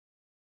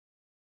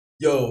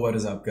Yo, what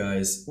is up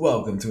guys?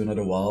 Welcome to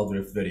another Wild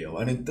Rift video,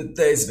 and in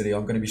today's video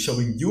I'm going to be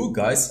showing you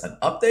guys an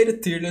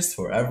updated tier list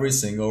for every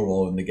single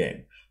role in the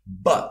game.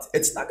 But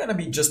it's not going to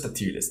be just a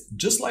tier list.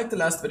 Just like the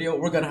last video,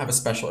 we're going to have a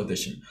special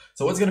edition.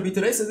 So what's going to be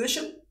today's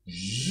edition?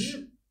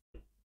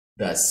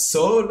 The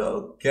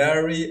solo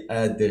carry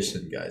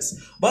edition, guys.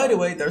 By the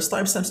way, there's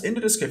timestamps in the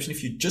description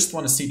if you just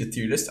want to see the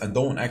tier list and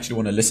don't actually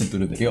want to listen to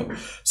the video.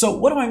 So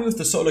what do I mean with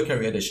the solo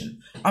carry edition?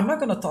 I'm not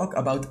going to talk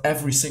about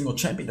every single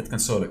champion that can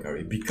solo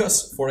carry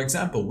because, for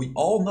example, we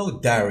all know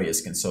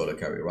Darius can solo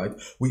carry, right?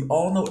 We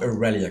all know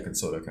Irelia can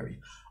solo carry.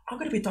 I'm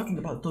going to be talking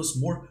about those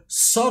more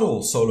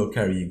subtle solo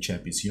carrying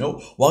champions,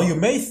 While you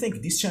may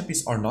think these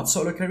champions are not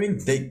solo carrying,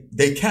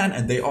 they can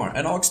and they are.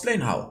 And I'll explain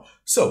how.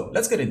 So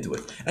let's get into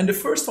it. And the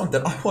first one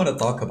that I want to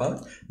talk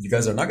about, you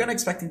guys are not going to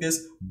expecting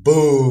this,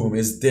 boom,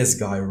 is this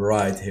guy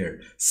right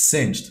here,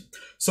 Singed.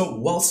 So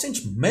while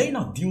Singed may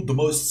not deal the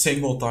most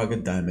single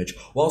target damage,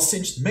 while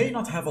Singed may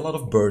not have a lot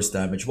of burst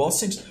damage, while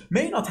Singed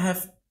may not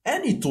have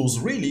any tools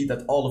really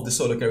that all of the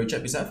solo carry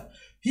champions have,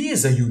 he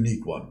is a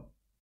unique one.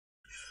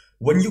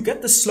 When you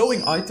get the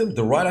slowing item,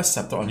 the Rhyla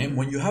Scepter on him,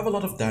 when you have a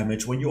lot of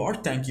damage, when you are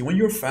tanky, when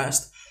you're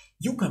fast,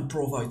 you can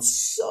provide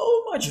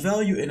so much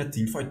value in a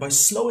team fight by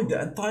slowing the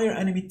entire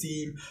enemy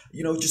team,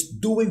 just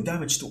doing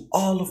damage to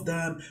all of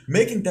them,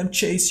 making them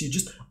chase you,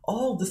 just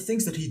all the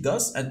things that he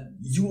does, and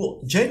you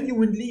will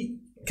genuinely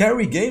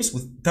carry games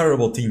with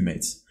terrible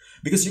teammates.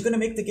 Because you're going to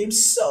make the game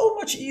so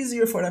much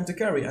easier for them to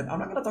carry. And I'm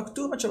not going to talk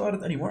too much about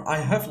it anymore. I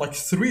have like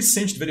 3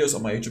 Singed videos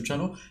on my YouTube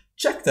channel.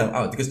 Check them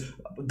out because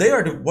they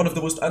are one of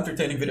the most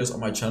entertaining videos on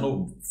my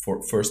channel,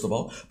 first of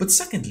all. But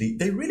secondly,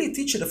 they really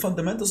teach you the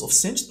fundamentals of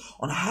Singed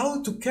on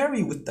how to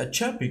carry with that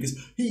champion because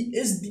he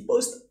is the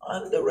most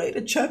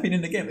underrated champion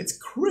in the game. It's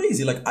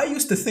crazy. Like, I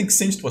used to think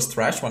Singed was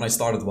trash when I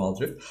started Wild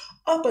Rift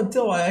up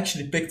until I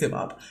actually picked him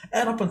up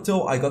and up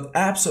until I got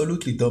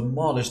absolutely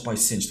demolished by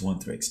Singed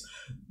one-tricks.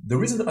 The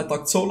reason that I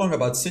talked so long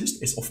about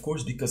Singed is, of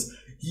course, because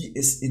he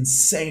is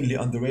insanely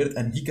underrated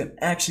and he can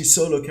actually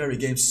solo carry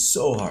games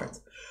so hard.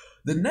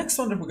 The next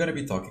one that we're going to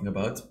be talking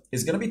about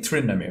is going to be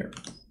Tryndamere.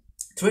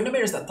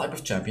 Tryndamere is that type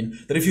of champion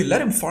that if you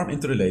let him farm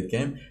into the late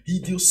game, he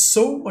deals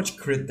so much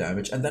crit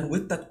damage, and then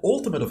with that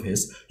ultimate of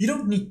his, you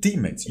don't need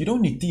teammates. You're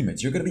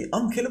going to be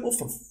unkillable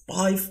for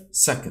 5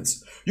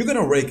 seconds. You're going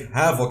to wreak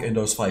havoc in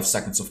those 5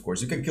 seconds, of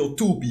course. You can kill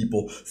 2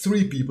 people,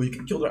 3 people. You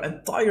can kill their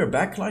entire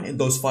backline in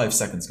those 5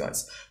 seconds,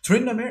 guys.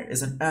 Tryndamere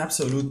is an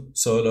absolute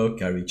solo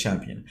carry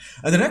champion.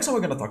 And the next one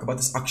we're going to talk about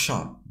is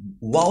Akshan.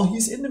 While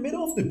he's in the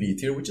middle of the B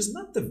tier, which is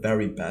not the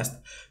very best,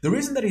 the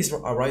reason that he's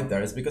right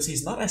there is because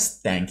he's not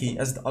as tanky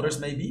as the others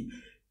may be.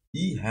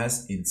 He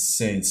has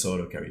insane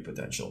solo carry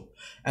potential.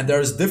 And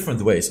there's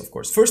different ways, of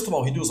course. First of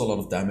all, he does a lot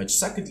of damage.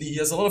 Secondly, he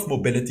has a lot of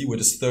mobility with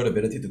his third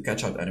ability to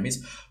catch out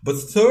enemies. But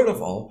third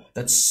of all,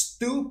 that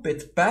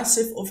stupid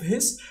passive of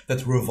his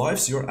that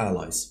revives your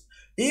allies.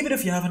 Even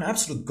if you have an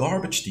absolute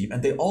garbage team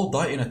and they all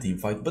die in a team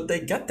fight, but they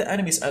get the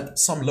enemies at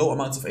some low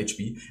amounts of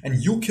HP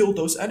and you kill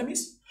those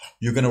enemies,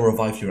 you're gonna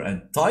revive your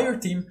entire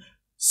team,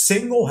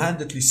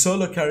 single-handedly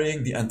solo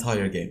carrying the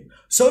entire game.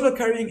 Solo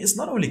carrying is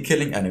not only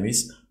killing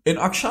enemies, in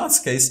Akshan's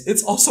case,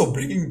 it's also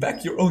bringing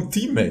back your own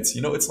teammates.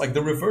 It's like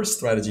the reverse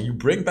strategy. You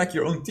bring back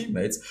your own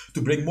teammates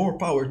to bring more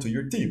power to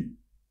your team.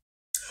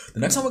 The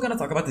next one we're gonna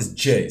talk about is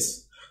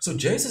Jace. So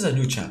Jace is a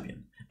new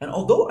champion. And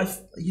although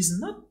he's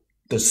not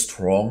the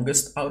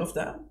strongest out of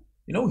them,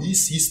 he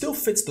still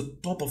fits the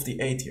top of the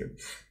 8 here.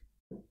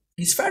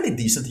 He's fairly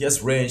decent, he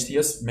has ranged, he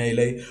has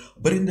melee,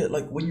 but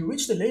when you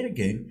reach the later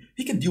game,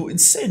 he can deal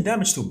insane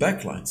damage to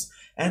backlines.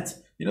 And,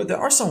 there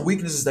are some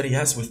weaknesses that he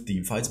has with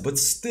teamfights, but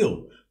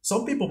still,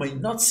 some people may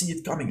not see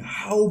it coming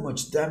how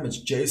much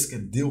damage Jace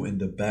can deal in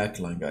the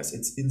backline, guys.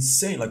 It's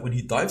insane. Like, when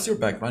he dives your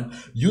backline,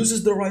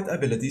 uses the right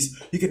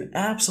abilities, he can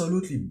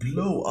absolutely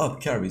blow up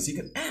carries. He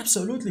can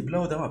absolutely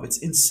blow them up. It's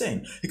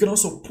insane. He can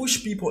also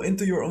push people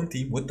into your own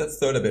team with that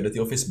third ability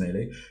of his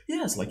melee. He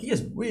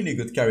has really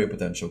good carry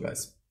potential,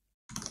 guys.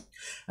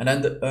 And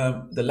then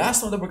the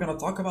last one that we're going to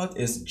talk about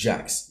is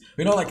Jax.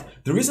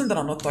 The reason that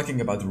I'm not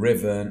talking about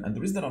Riven and the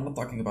reason that I'm not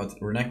talking about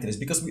Renekton is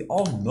because we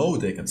all know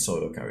they can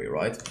solo carry,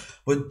 right?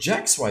 But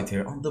Jax right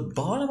here on the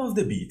bottom of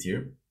the B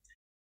tier,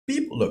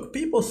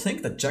 people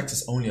think that Jax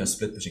is only a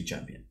split pushing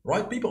champion,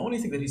 right? People only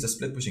think that he's a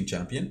split pushing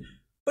champion.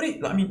 But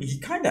he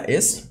kind of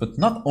is, but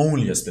not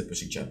only a split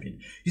pushing champion.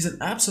 He's an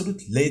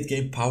absolute late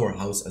game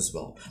powerhouse as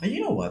well. And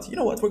you know what?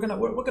 We're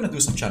gonna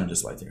do some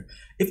challenges right here.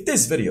 If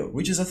this video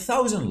reaches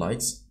 1,000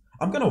 likes,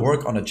 I'm gonna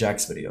work on a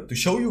Jax video to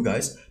show you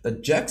guys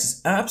that Jax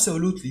is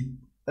absolutely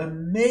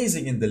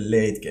amazing in the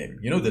late game.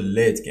 The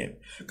late game.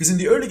 Because in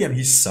the early game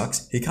he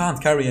sucks. He can't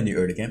carry in the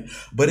early game.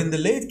 But in the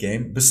late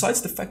game,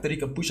 besides the fact that he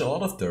can push a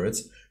lot of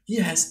turrets, he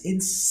has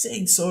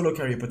insane solo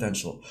carry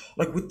potential.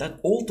 Like, with that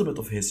ultimate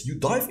of his, you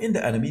dive in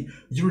the enemy,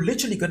 you're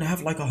literally gonna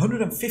have like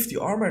 150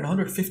 armor and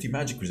 150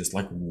 magic resist.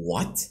 Like,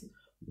 what?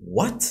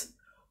 What?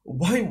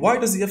 Why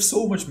does he have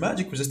so much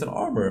magic resist and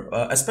armor?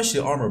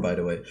 Especially armor, by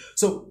the way.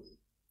 So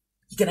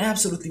he can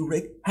absolutely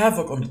wreak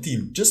havoc on the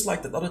team, just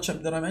like that other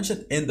champion that I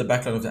mentioned in the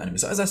backline of the enemy.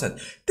 So as I said,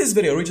 this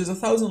video reaches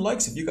 1,000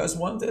 likes. If you guys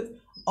want it,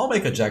 I'll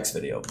make a Jax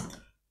video.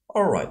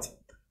 Alright.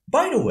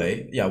 By the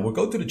way, yeah, we'll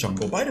go to the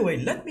jungle. By the way,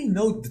 let me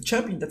know the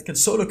champion that can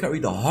solo carry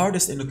the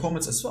hardest in the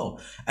comments as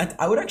well. And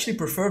I would actually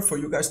prefer for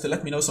you guys to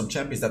let me know some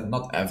champions that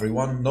not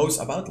everyone knows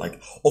about.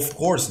 Like, of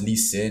course, Lee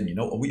Sin, you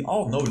know, we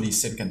all know Lee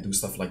Sin can do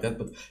stuff like that.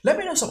 But let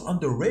me know some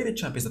underrated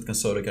champions that can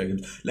solo carry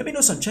games. Let me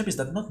know some champions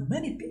that not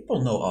many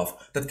people know of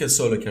that can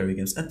solo carry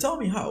games. And tell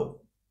me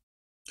how.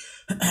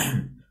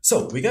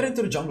 So, we get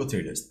into the jungle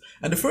tier list.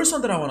 And the first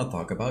one that I want to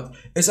talk about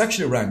is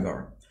actually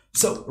Rengar.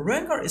 So,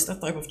 Rengar is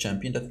that type of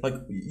champion that, like,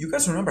 you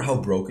guys remember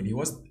how broken he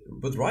was,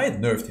 but Riot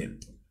nerfed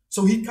him.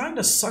 So he kind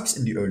of sucks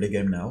in the early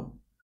game now.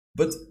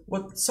 But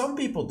what some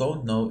people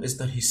don't know is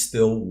that he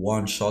still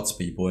one-shots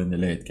people in the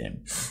late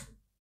game.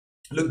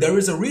 Look, there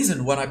is a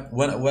reason when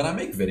I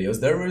make videos,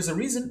 there is a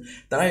reason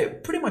that I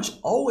pretty much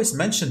always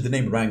mention the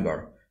name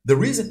Rengar. The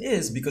reason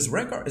is because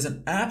Rengar is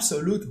an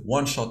absolute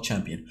one-shot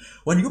champion.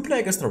 When you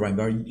play against a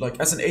Rengar, like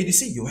as an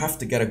ADC, you have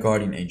to get a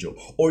Guardian Angel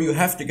or you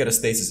have to get a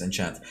Stasis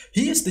Enchant.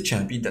 He is the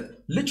champion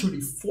that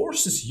literally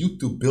forces you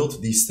to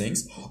build these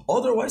things.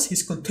 Otherwise,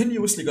 he's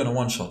continuously gonna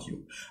one-shot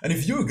you. And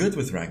if you're good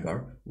with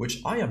Rengar,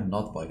 which I am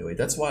not, by the way,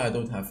 that's why I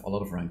don't have a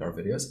lot of Rengar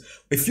videos.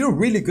 If you're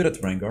really good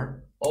at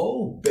Rengar,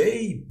 oh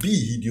baby,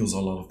 he deals a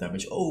lot of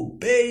damage. Oh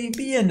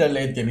baby, in the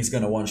late game, he's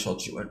gonna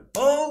one-shot you. And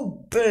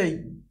oh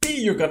baby,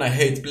 you're gonna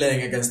hate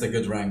playing against a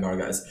good Rengar,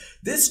 guys.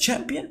 This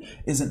champion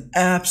is an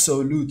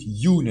absolute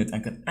unit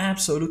and can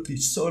absolutely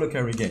solo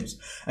carry games.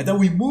 And then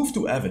we move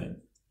to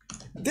Evelyn.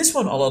 This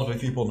one a lot of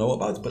people know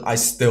about, but I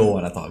still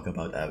want to talk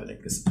about Evelyn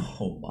because,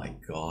 oh my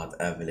god,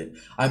 Evelyn.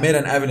 I made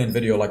an Evelyn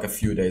video like a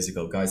few days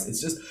ago, guys.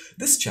 It's just,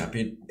 this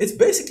champion, it's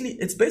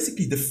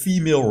basically the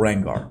female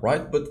Rengar,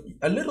 right? But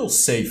a little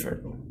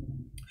safer.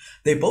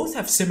 They both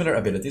have similar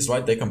abilities,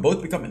 right? They can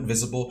both become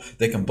invisible.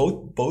 They can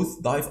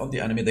both dive on the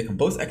enemy. They can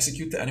both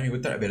execute the enemy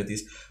with their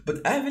abilities.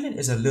 But Evelyn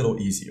is a little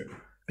easier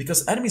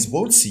because enemies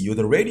won't see you.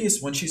 The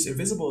radius, when she's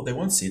invisible, they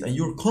won't see it. And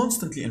you're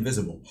constantly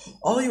invisible.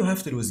 All you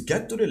have to do is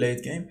get to the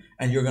late game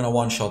and you're going to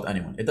one-shot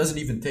anyone. It doesn't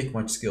even take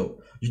much skill.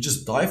 You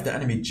just dive the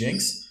enemy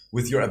Jinx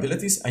with your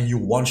abilities and you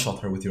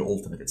one-shot her with your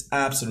ultimate. It's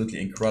absolutely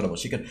incredible.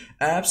 She can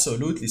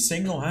absolutely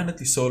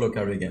single-handedly solo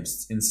carry games.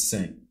 It's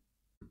insane.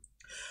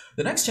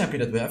 The next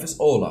champion that we have is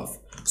Olaf.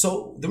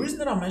 So the reason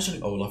that I'm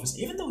mentioning Olaf is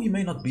even though he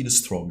may not be the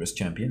strongest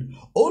champion,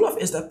 Olaf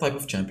is that type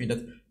of champion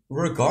that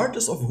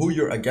regardless of who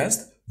you're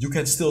against, you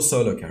can still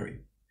solo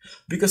carry.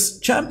 Because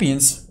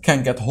champions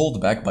can get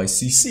held back by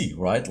CC,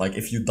 right? Like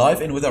if you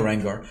dive in with a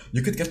Rengar,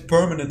 you could get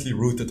permanently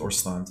rooted or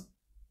stunned.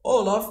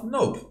 Olaf,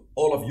 nope.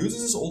 Olaf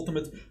uses his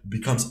ultimate,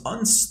 becomes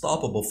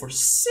unstoppable for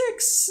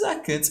 6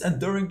 seconds, and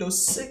during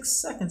those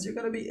 6 seconds, you're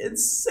gonna be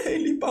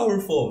insanely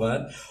powerful,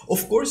 man.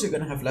 Of course, you're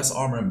gonna have less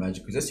armor and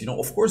magic resist. You know,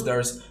 of course,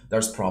 there's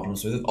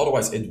problems with it.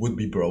 Otherwise, it would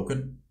be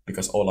broken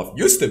because Olaf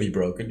used to be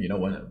broken. You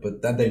know,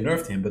 but then they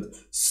nerfed him. But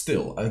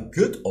still, a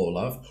good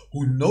Olaf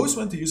who knows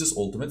when to use his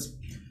ultimate.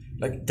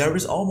 Like there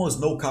is almost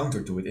no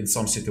counter to it in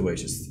some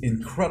situations. It's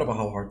incredible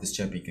how hard this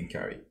champion can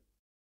carry.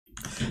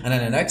 And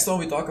then the next one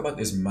we talk about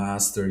is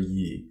Master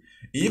Yi.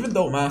 Even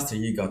though Master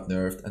Yi got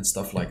nerfed and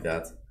stuff like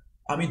that,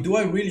 I mean, do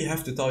I really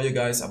have to tell you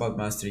guys about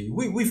Master Yi?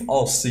 We've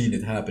all seen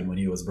it happen when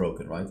he was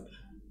broken, right?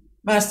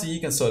 Master Yi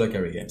can solo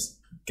carry games.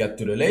 Get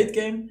to the late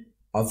game,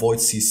 avoid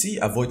CC,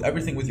 avoid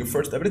everything with your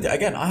first ability.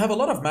 Again, I have a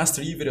lot of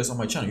Master Yi videos on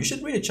my channel. You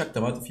should really check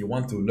them out if you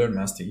want to learn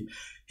Master Yi.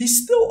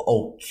 He's still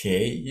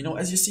okay. You know,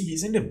 as you see,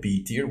 he's in the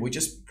B tier, which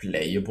is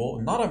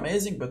playable. Not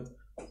amazing, but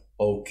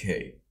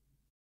okay.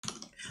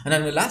 And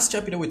then the last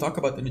champion that we talk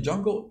about in the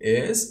jungle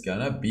is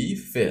gonna be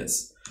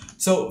Fizz.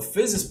 So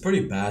Fizz is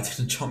pretty bad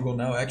in the jungle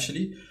now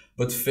actually,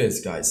 but Fizz,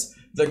 guys,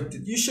 like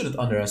you shouldn't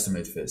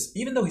underestimate Fizz.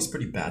 Even though he's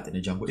pretty bad in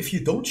the jungle, if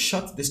you don't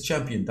shut this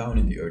champion down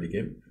in the early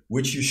game,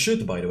 which you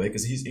should by the way,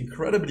 because he's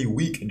incredibly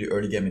weak in the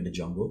early game in the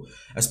jungle,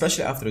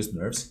 especially after his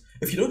nerfs.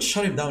 If you don't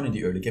shut him down in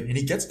the early game and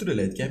he gets to the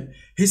late game,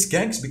 his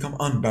ganks become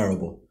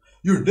unbearable.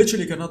 You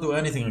literally cannot do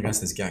anything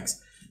against his ganks.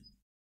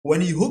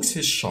 When he hooks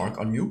his shark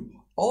on you,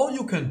 all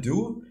you can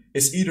do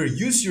is either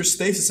use your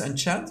stasis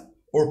enchant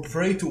or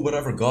pray to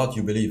whatever god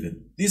you believe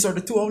in. These are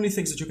the two only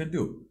things that you can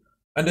do.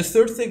 And the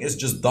third thing is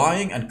just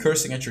dying and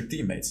cursing at your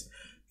teammates.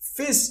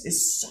 Fizz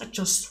is such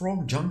a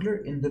strong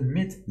jungler in the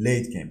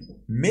mid-late game.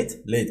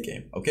 Mid-late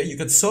game, okay? You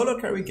can solo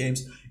carry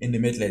games in the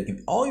mid-late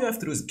game. All you have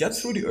to do is get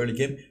through the early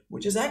game,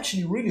 which is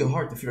actually really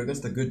hard if you're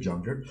against a good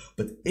jungler.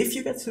 But if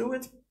you get through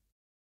it,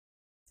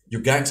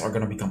 your ganks are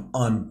going to become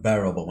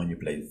unbearable when you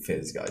play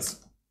Fizz, guys.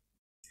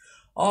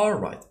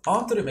 Alright,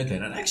 on to the mid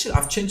lane. And actually,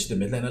 I've changed the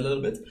mid lane a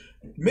little bit.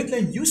 Mid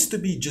lane used to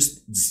be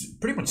just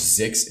pretty much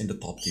Ziggs in the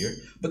top tier,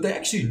 but they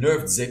actually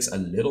nerfed Ziggs a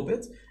little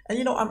bit. And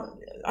you know,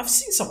 I've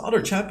seen some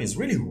other champions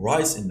really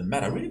rise in the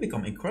meta, really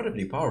become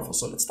incredibly powerful.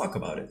 So let's talk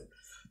about it.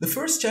 The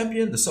first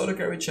champion, the solo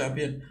carry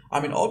champion, I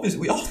mean,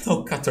 obviously, we all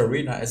know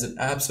Katarina as an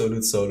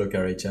absolute solo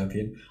carry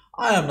champion.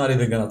 I am not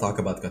even going to talk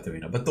about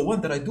Katarina, but the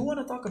one that I do want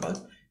to talk about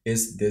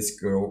is this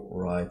girl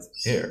right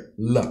here,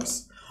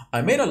 Lux.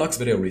 I made a Lux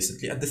video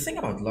recently, and the thing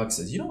about Lux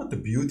is, you know what the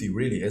beauty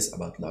really is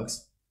about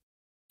Lux?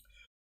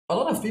 A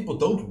lot of people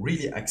don't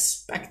really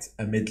expect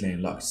a mid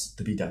lane Lux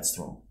to be that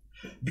strong.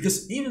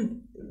 Because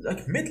even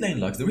like mid lane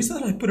Lux, the reason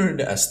that I put her in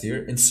the S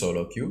tier in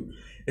solo queue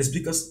is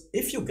because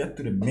if you get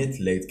to the mid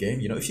late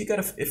game, you know, if you get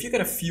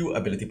a few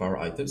ability power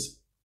items,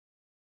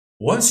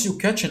 once you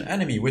catch an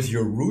enemy with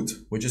your root,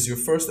 which is your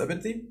first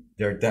ability,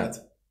 they're dead.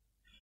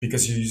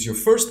 Because you use your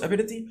first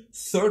ability,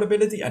 third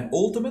ability, and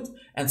ultimate,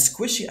 and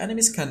squishy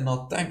enemies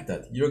cannot tank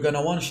that. You're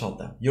gonna one-shot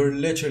them. You're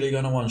literally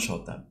gonna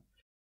one-shot them.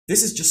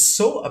 This is just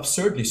so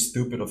absurdly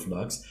stupid of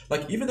Lux.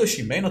 Like, even though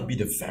she may not be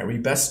the very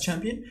best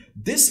champion,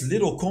 this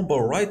little combo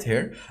right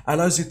here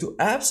allows you to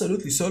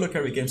absolutely solo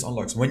carry games on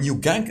Lux. When you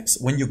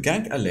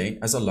gank a lane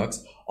as a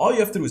Lux, all you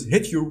have to do is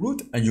hit your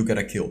root and you get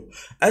a kill.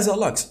 As a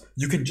Lux,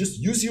 you can just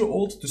use your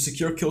ult to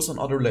secure kills on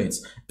other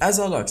lanes. As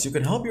a Lux, you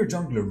can help your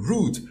jungler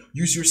root,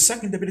 use your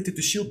second ability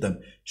to shield them.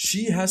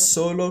 She has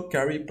solo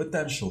carry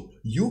potential.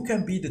 You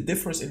can be the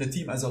difference in the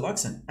team as a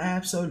Lux and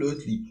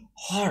absolutely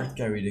hard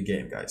carry the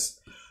game, guys.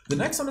 The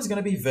next one is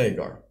going to be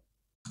Veigar.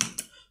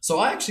 So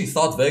I actually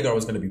thought Veigar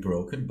was going to be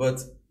broken, but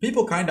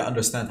people kind of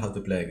understand how to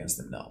play against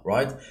him now,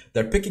 right?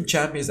 They're picking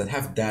champions that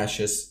have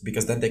dashes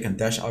because then they can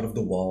dash out of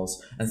the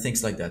walls and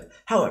things like that.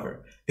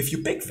 However, if you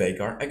pick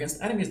Veigar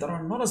against enemies that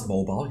are not as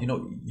mobile, you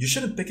know, you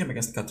shouldn't pick him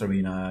against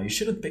Katarina, you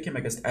shouldn't pick him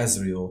against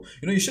Ezreal,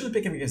 you know, you shouldn't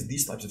pick him against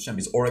these types of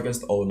champions or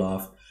against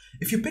Olaf.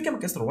 If you pick him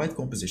against the right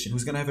composition,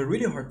 who's going to have a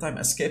really hard time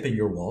escaping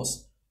your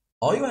walls,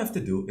 all you have to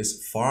do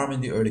is farm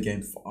in the early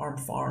game. Farm,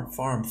 farm,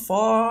 farm,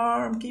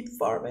 farm. Keep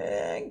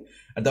farming.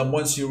 And then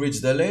once you reach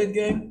the late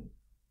game,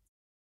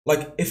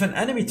 like if an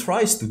enemy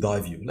tries to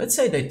dive you, let's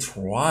say they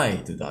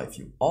try to dive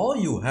you, all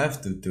you have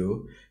to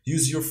do,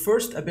 use your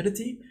first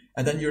ability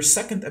and then your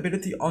second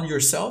ability on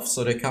yourself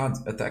so they can't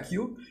attack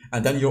you.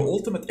 And then your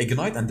ultimate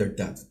ignite and they're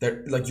dead.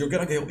 They're like,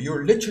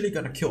 you're literally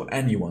gonna kill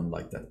anyone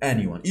like that.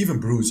 Anyone, even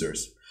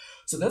bruisers.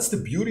 So that's the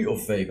beauty of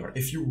Veigar.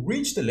 If you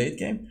reach the late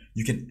game,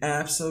 you can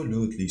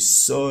absolutely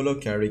solo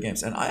carry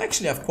games. And I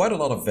actually have quite a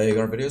lot of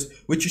Veigar videos,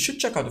 which you should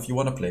check out if you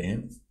want to play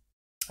him.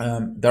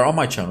 They're on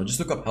my channel. Just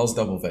look up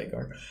HellsDevil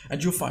Veigar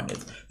and you'll find it.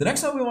 The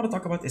next one we want to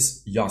talk about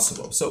is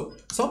Yasuo. So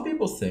some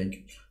people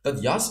think that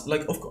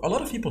a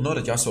lot of people know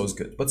that Yasuo is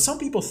good, but some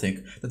people think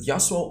that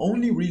Yasuo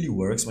only really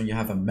works when you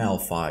have a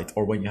Malphite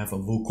or when you have a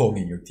Wukong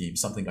in your team,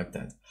 something like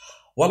that.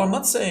 While I'm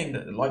not saying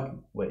that, like,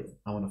 wait,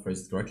 I want to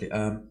phrase it correctly.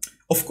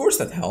 Of course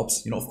that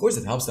helps. You know, of course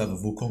it helps to have a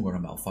Wukong or a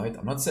Malphite.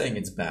 I'm not saying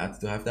it's bad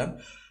to have them,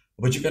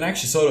 but you can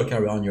actually solo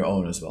carry on your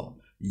own as well.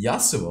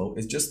 Yasuo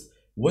is just,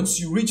 once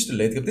you reach the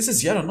late game, this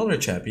is yet another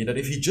champion that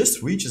if he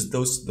just reaches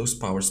those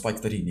power spikes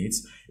that he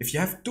needs, if you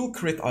have 2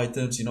 crit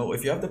items, you know,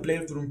 if you have the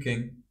Blade of the Rune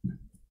King,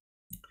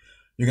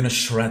 you're gonna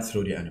shred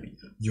through the enemy.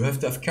 You have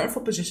to have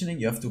careful positioning,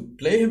 you have to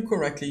play him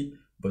correctly.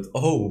 But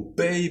oh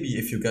baby,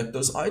 if you get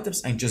those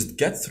items and just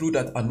get through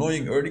that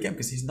annoying early game,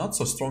 because he's not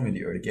so strong in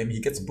the early game, he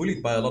gets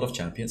bullied by a lot of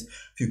champions.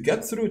 If you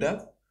get through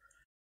that,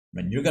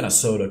 man, you're gonna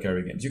solo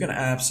carry games. You're gonna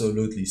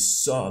absolutely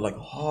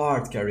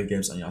hard carry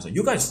games on Yasuo.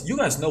 You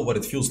guys know what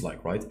it feels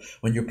like, right?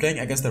 When you're playing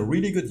against a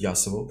really good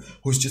Yasuo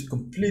who's just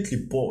completely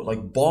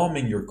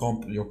bombing your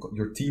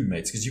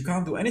teammates because you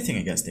can't do anything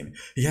against him.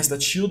 He has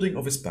that shielding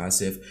of his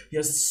passive. He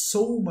has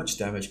so much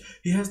damage.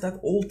 He has that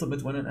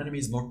ultimate when an enemy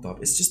is knocked up.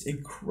 It's just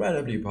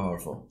incredibly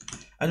powerful.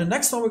 And the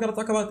next one we're gonna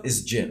talk about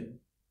is Jhin.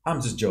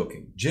 I'm just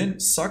joking. Jhin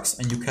sucks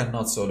and you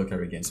cannot solo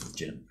carry games with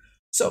Jhin.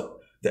 So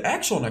the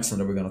actual next one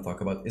that we're going to talk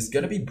about is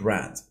going to be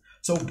Brand.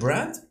 So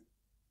Brand,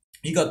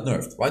 he got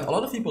nerfed, right? A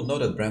lot of people know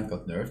that Brand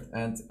got nerfed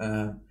and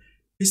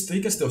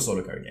he can still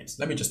solo carry games.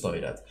 Let me just tell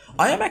you that.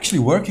 I am actually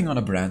working on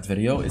a Brand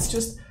video. It's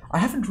just, I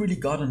haven't really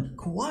gotten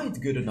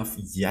quite good enough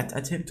yet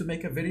at him to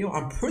make a video.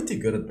 I'm pretty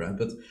good at Brand,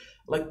 but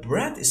like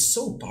Brand is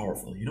so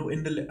powerful, you know,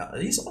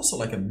 he's also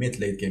like a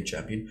mid-late game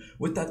champion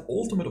with that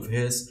ultimate of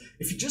his.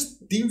 If you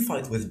just team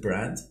fight with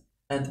Brand,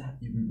 and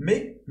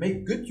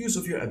make good use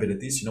of your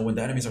abilities, you know, when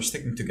the enemies are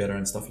sticking together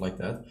and stuff like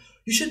that,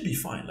 you should be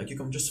fine. Like, you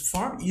can just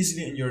farm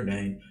easily in your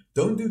lane,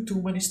 don't do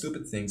too many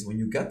stupid things. When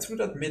you get through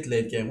that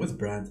mid-late game with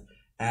Brand,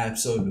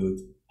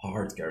 absolute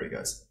hard carry,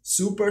 guys.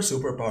 Super,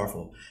 super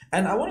powerful.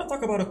 And I want to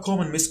talk about a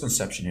common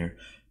misconception here.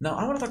 Now,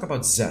 I want to talk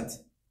about Zed.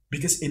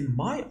 Because in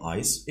my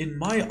eyes,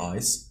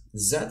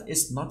 Zed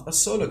is not a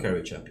solo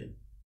carry champion.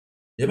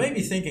 You may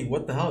be thinking,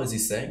 what the hell is he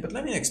saying? But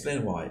let me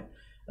explain why.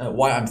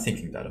 Why I'm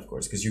thinking that, of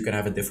course, because you can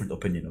have a different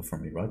opinion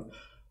from me, right?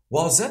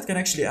 While Zed can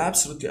actually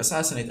absolutely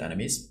assassinate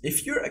enemies,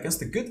 if you're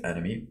against a good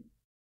enemy,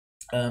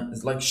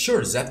 it's like,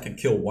 sure, Zed can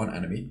kill one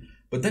enemy,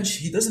 but then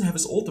he doesn't have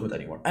his ultimate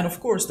anymore. And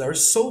of course, there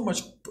is so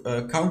much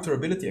counter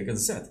ability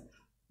against Zed.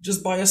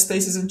 Just buy a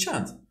Stasis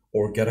Enchant,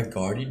 or get a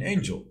Guardian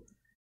Angel.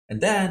 And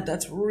then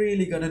that's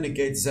really gonna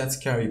negate Zed's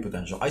carry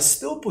potential. I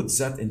still put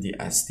Zed in the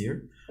S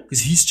tier,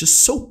 because he's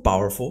just so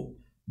powerful,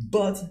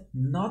 but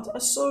not a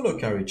solo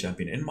carry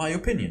champion, in my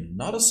opinion.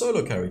 Not a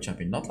solo carry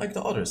champion, not like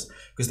the others,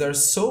 because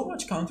there's so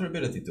much counter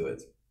ability to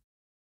it.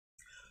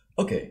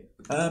 Okay,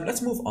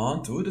 let's move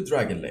on to the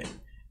Dragon Lane.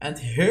 And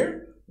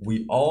here,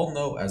 we all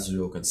know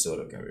Ezreal can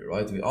solo carry,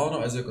 right? We all know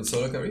Ezreal can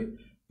solo carry,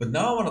 But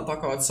now I want to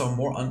talk about some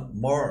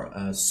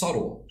more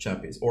subtle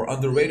champions or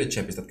underrated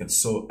champions that can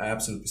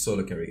absolutely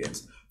solo carry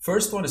games.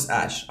 First one is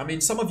Ashe. I mean,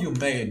 some of you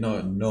may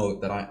know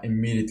that I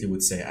immediately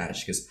would say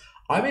Ashe because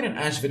I made an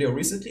Ashe video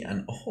recently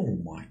and oh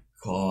my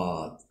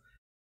god,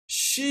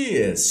 she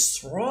is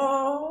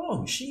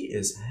strong. She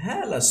is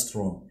hella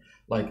strong.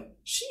 Like,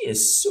 she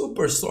is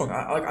super strong.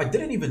 I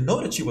didn't even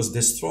know that she was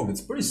this strong.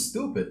 It's pretty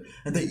stupid.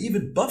 And they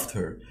even buffed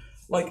her.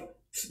 Like,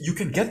 you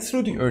can get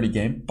through the early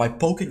game by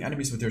poking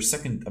enemies with your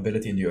second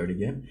ability in the early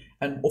game.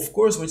 And of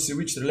course, once you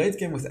reach the late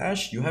game with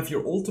Ashe, you have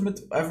your ultimate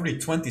every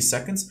 20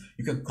 seconds.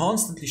 You can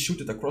constantly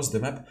shoot it across the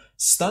map,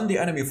 stun the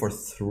enemy for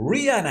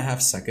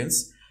 3.5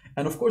 seconds.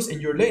 And of course,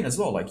 in your lane as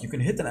well, like you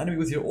can hit an enemy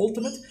with your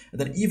ultimate, and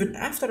then even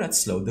after that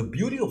slow, the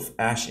beauty of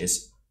Ashe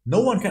is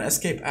no one can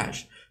escape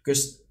Ashe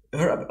because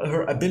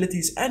her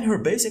abilities and her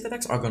basic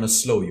attacks are gonna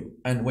slow you.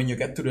 And when you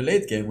get to the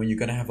late game, when you're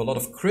gonna have a lot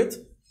of crit,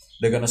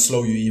 they're gonna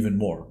slow you even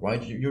more,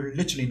 right? You're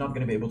literally not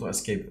gonna be able to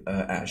escape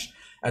Ashe.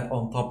 And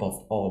on top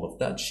of all of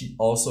that, she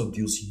also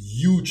deals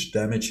huge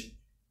damage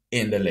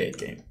in the late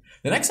game.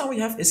 The next one we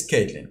have is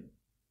Caitlyn.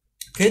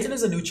 Caitlyn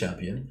is a new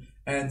champion.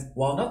 And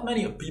while not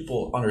many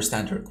people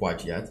understand her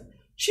quite yet,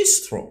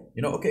 she's strong.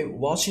 You know, okay,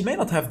 while she may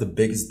not have the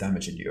biggest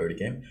damage in the early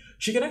game,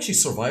 she can actually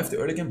survive the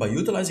early game by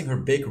utilizing her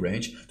big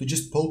range to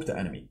just poke the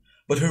enemy.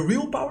 But her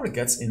real power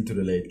gets into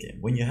the late game,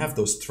 when you have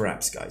those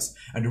traps, guys.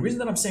 And the reason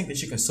that I'm saying that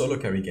she can solo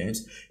carry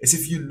games is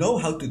if you know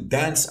how to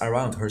dance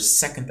around her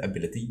second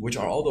ability, which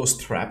are all those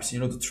traps, you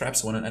know, the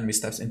traps when an enemy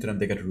steps into them,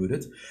 they get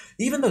rooted.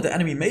 Even though the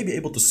enemy may be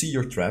able to see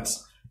your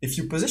traps, if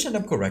you position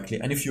them correctly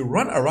and if you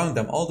run around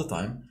them all the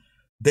time,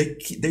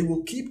 they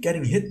will keep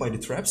getting hit by the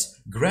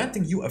traps,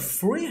 granting you a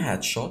free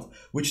headshot,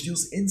 which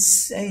deals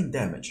insane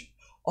damage.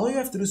 All you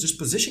have to do is just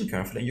position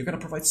carefully, and you're going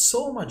to provide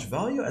so much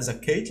value as a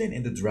Caitlyn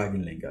in the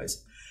Dragon lane,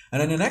 guys. And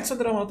then the next one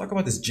that I want to talk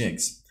about is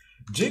Jinx.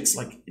 Jinx,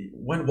 like,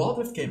 when Wild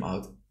Rift came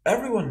out,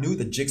 everyone knew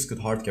that Jinx could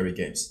hard carry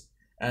games.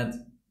 And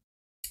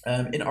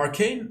in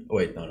Arcane...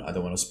 Wait, no, I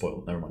don't want to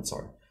spoil. Never mind,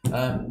 sorry.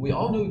 We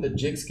all knew that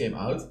Jinx came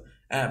out,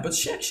 but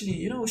she actually,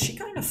 you know, she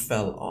kind of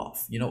fell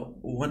off. You know,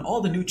 when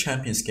all the new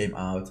champions came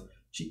out,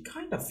 she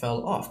kind of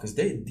fell off because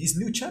these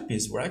new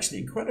champions were actually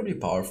incredibly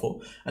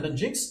powerful. And then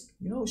Jinx,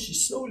 you know, she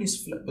slowly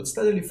but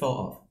steadily fell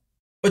off.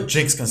 But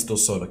Jinx can still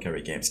solo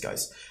carry games,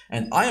 guys.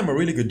 And I am a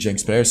really good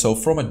Jinx player. So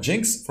from a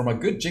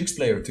good Jinx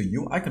player to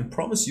you, I can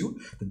promise you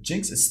that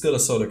Jinx is still a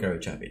solo carry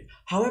champion.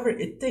 However,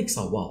 it takes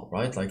a while,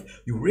 right? Like,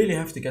 you really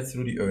have to get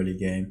through the early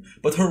game.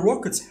 But her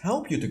rockets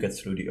help you to get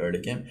through the early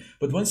game.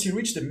 But once you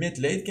reach the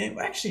mid-late game,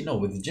 actually no,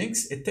 with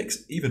Jinx, it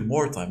takes even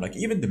more time. Like,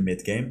 even the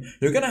mid game,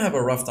 you're gonna have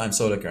a rough time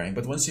solo carrying.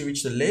 But once you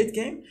reach the late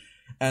game,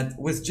 and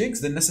with Jinx,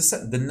 the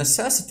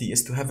necessity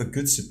is to have a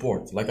good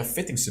support, like a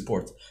fitting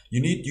support. You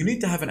need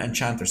to have an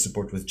enchanter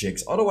support with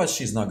Jinx, otherwise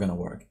she's not gonna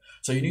work.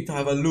 So you need to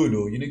have a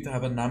Lulu, you need to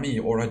have a Nami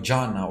or a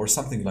Janna or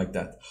something like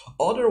that.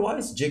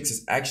 Otherwise, Jinx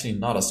is actually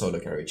not a solo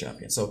carry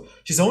champion. So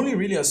she's only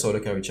really a solo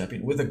carry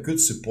champion with a good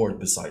support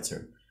besides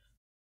her.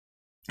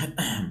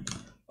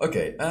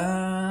 Okay,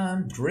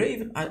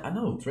 Draven, I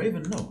know,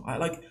 Draven,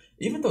 no.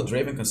 Even though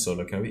Draven can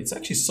solo carry, it's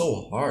actually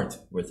so hard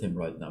with him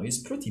right now.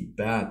 He's pretty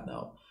bad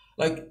now.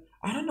 Like,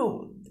 I don't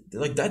know,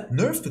 like that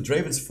nerf to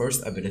Draven's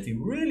first ability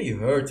really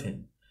hurt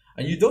him.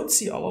 And you don't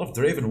see a lot of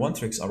Draven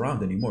one-tricks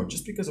around anymore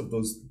just because of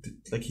those,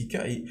 like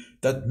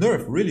that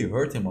nerf really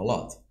hurt him a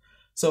lot.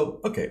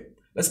 So, okay,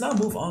 let's now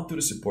move on to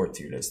the support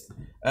tier list.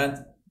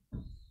 And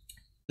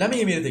let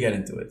me immediately get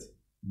into it.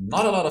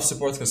 Not a lot of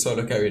supports can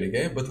solo carry the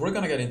game, but we're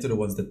gonna get into the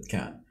ones that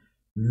can.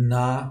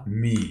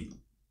 Nami.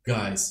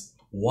 Guys,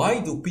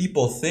 why do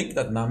people think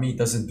that Nami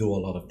doesn't do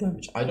a lot of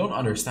damage? I don't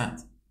understand.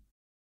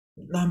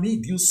 Nami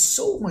deals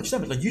so much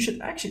damage. Like, you should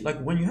actually, like,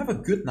 when you have a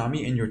good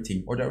Nami in your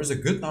team, or there is a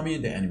good Nami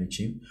in the enemy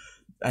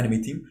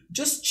team,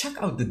 just check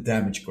out the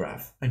damage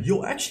graph, and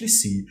you'll actually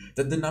see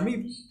that the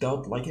Nami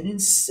dealt like an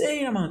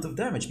insane amount of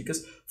damage,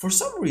 because for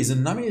some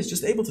reason Nami is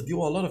just able to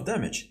deal a lot of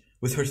damage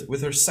with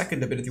her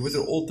second ability, with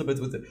her ultimate,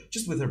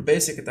 just with her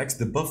basic attacks,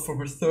 the buff from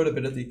her third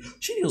ability.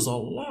 She deals a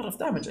lot of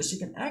damage, and she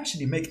can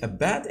actually make a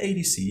bad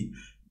ADC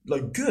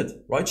like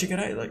good, right? She can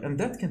and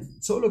that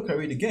can solo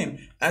carry the game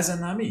as a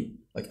Nami.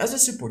 Like, as a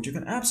support, you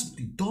can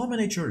absolutely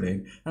dominate your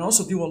lane and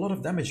also do a lot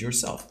of damage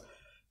yourself.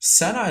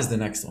 Senna is the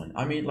next one.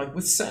 I mean, like,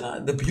 with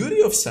Senna, the beauty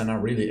of Senna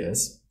really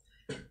is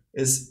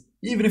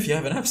even if you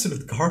have an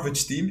absolute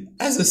garbage team,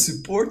 as a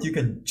support, you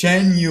can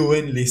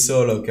genuinely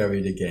solo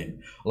carry the game.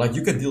 Like,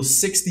 you can deal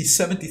 60,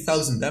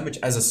 70,000 damage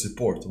as a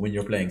support when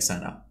you're playing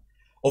Senna.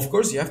 Of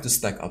course, you have to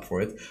stack up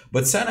for it,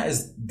 but Senna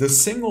is the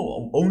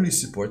single only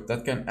support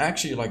that can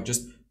actually, like,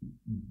 just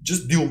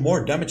deal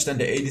more damage than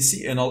the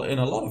ADC in a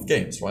lot of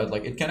games, right?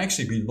 Like, it can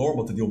actually be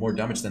normal to deal more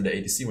damage than the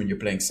ADC when you're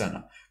playing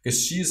Senna,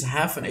 because she's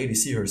half an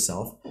ADC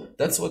herself.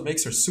 That's what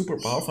makes her super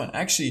powerful and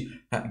actually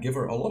give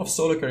her a lot of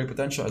solo carry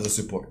potential as a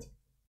support.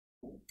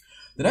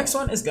 The next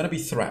one is gonna be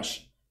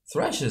Thresh.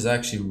 Thresh is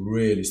actually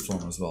really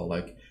strong as well.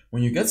 Like,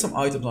 when you get some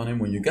items on him,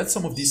 when you get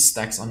some of these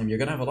stacks on him, you're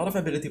gonna have a lot of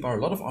ability power,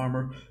 a lot of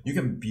armor. You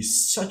can be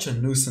such a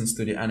nuisance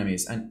to the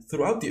enemies, and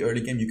throughout the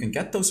early game you can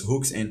get those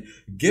hooks in,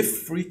 give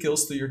free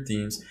kills to your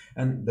teams,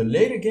 and the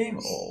later game,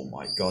 oh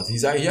my god,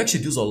 he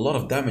actually does a lot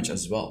of damage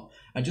as well.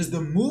 And just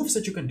the moves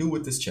that you can do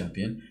with this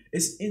champion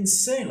is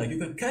insane. Like, you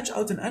can catch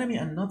out an enemy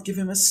and not give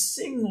him a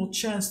single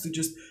chance to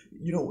just,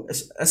 you know,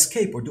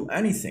 escape or do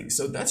anything.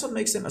 So that's what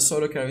makes him a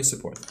solo carry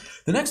support.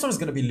 The next one is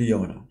going to be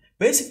Leona.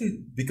 Basically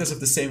because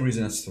of the same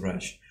reason as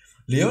Thresh.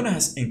 Leona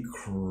has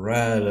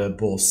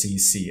incredible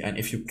CC, and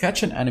if you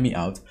catch an enemy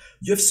out,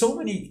 you have so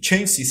many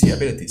chain CC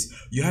abilities.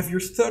 You have your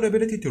third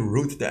ability to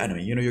root the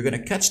enemy. You know, you're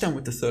gonna catch them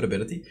with the third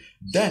ability.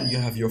 Then you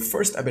have your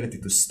first ability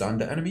to stun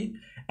the enemy,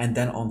 and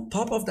then on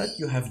top of that,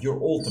 you have your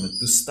ultimate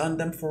to stun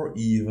them for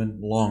even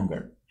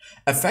longer.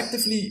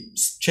 Effectively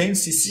chain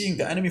CCing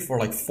the enemy for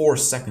like 4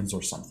 seconds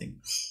or something.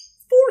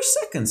 4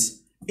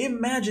 seconds!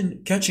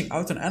 Imagine catching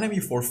out an enemy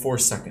for 4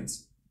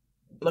 seconds.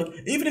 Like,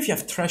 even if you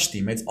have trash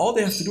teammates, all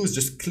they have to do is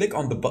just click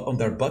on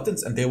their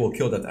buttons and they will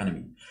kill that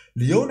enemy.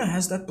 Leona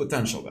has that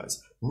potential,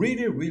 guys.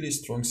 Really, really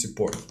strong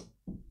support.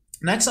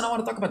 Next one I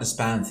want to talk about is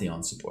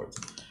Pantheon support.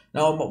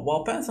 Now,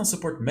 while Pantheon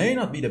support may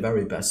not be the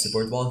very best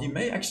support, while he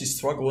may actually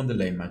struggle in the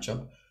lane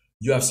matchup,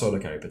 you have solo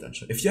carry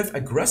potential. If you have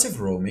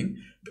aggressive roaming,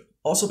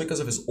 also because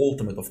of his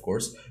ultimate, of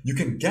course, you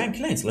can gank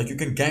lanes. Like, you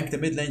can gank the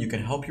mid lane, you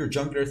can help your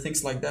jungler,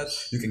 things like that.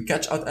 You can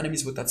catch out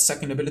enemies with that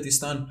second ability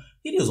stun.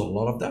 He deals a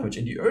lot of damage.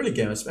 In the early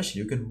game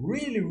especially, you can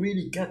really,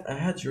 really get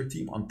ahead your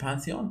team on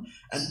Pantheon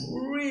and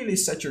really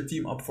set your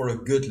team up for a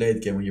good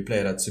late game when you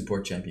play that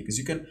support champion. Because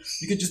you can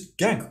just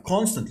gank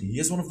constantly. He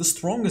is one of the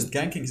strongest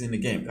gankings in the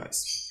game,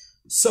 guys.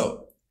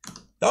 So,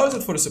 that was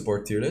it for the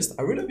support tier list.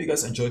 I really hope you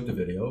guys enjoyed the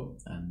video.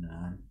 And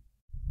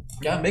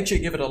yeah, make sure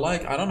you give it a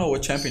like. I don't know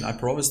what champion I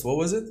promised. What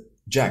was it?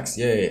 Jax.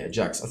 Yeah,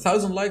 Jax.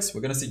 1,000 likes.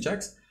 We're gonna see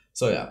Jax.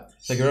 So yeah,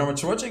 thank you very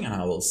much for watching, and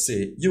I will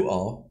see you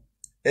all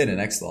in the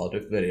next Wild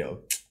Rift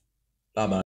video. Bye bye.